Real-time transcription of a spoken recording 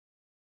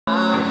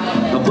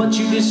But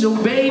you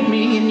disobeyed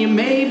me and you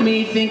made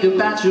me think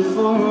about you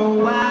for a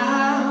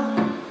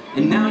while.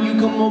 And now you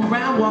come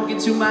around, walk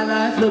into my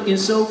life looking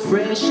so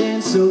fresh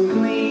and so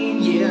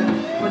clean,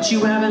 yeah. But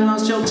you haven't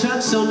lost your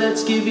touch, so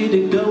let's give it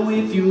a go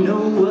if you know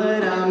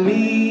what I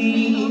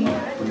mean.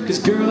 Cause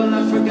girl,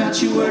 I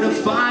forgot you were the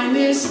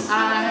finest.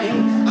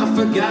 I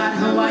forgot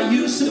how I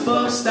used to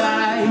boast.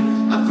 I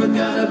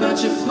forgot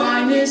about your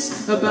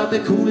flyness, about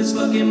the coolest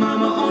fucking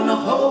mama on the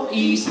whole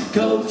East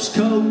Coast,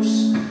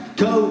 coast.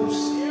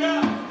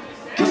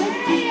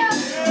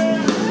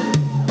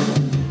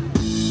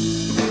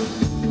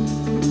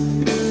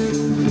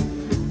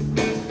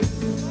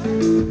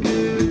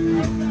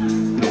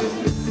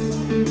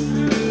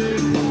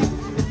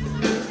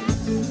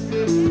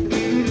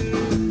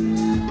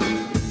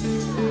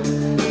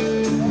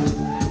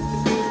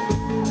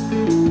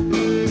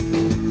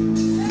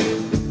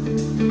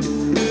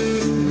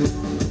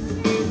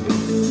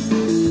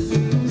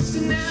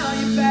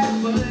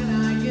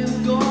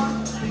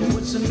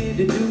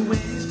 To do when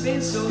it's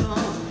been so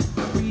long.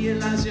 I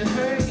realize you're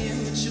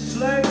hurting, but you're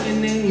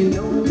flirting, and you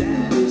know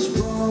that it's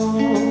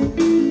wrong.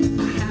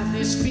 I have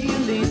this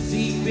feeling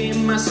deep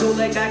in my soul,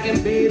 like I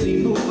can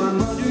barely move.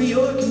 I'm under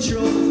your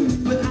control,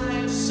 but I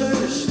have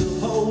searched the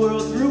whole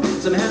world through.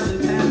 Somehow the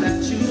path I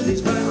choose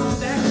leads right on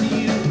back to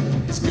you.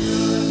 'Cause girl,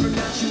 I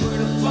forgot you were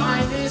the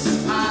finest.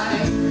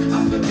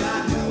 I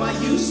forgot how I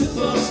used to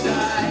boast. I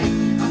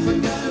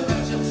forgot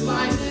about your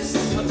flyness,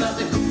 about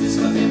the coolest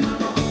fucking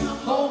mama on the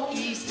whole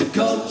East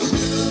Coast.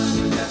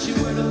 You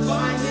were the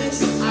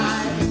finest.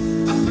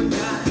 I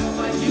forgot how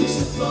I used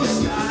to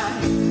boast.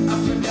 I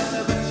forgot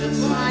about your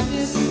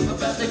flyness,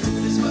 about the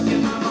coolest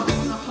fucking mama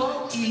on the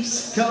whole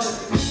East Coast.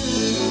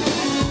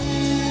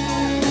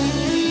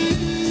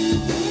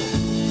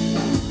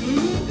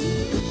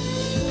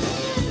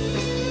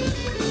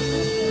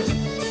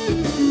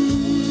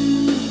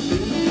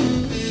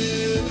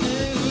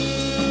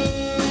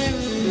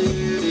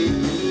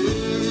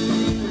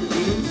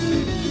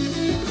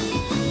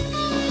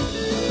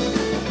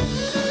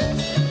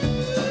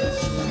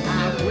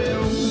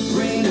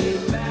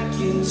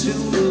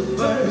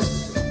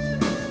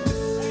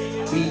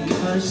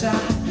 Because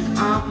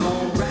I'm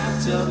all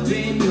wrapped up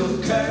in your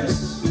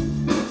curse.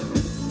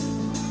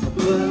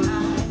 But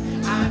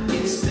I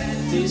guess that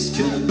this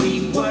could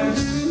be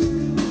worse.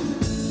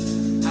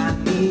 I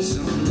need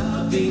some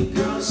loving,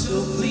 girl,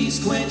 so please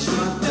quench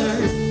my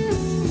thirst.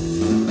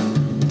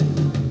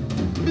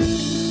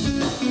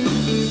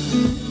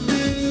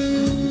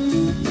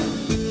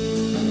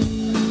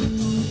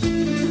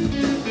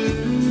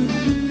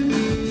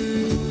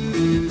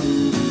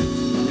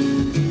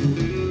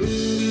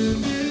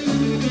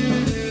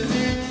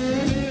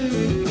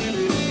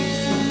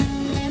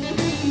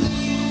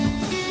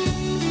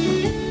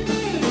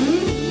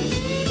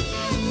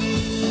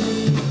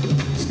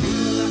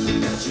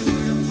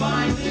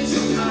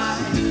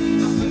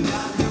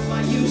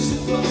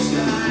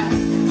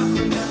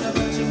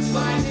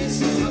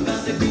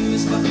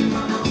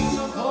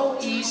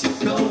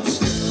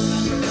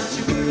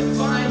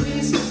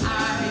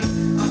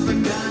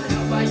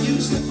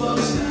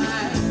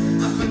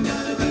 I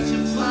forgot about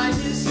your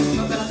flyness,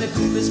 about the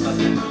coolest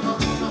fucking mama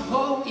on the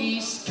whole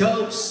East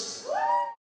Coast.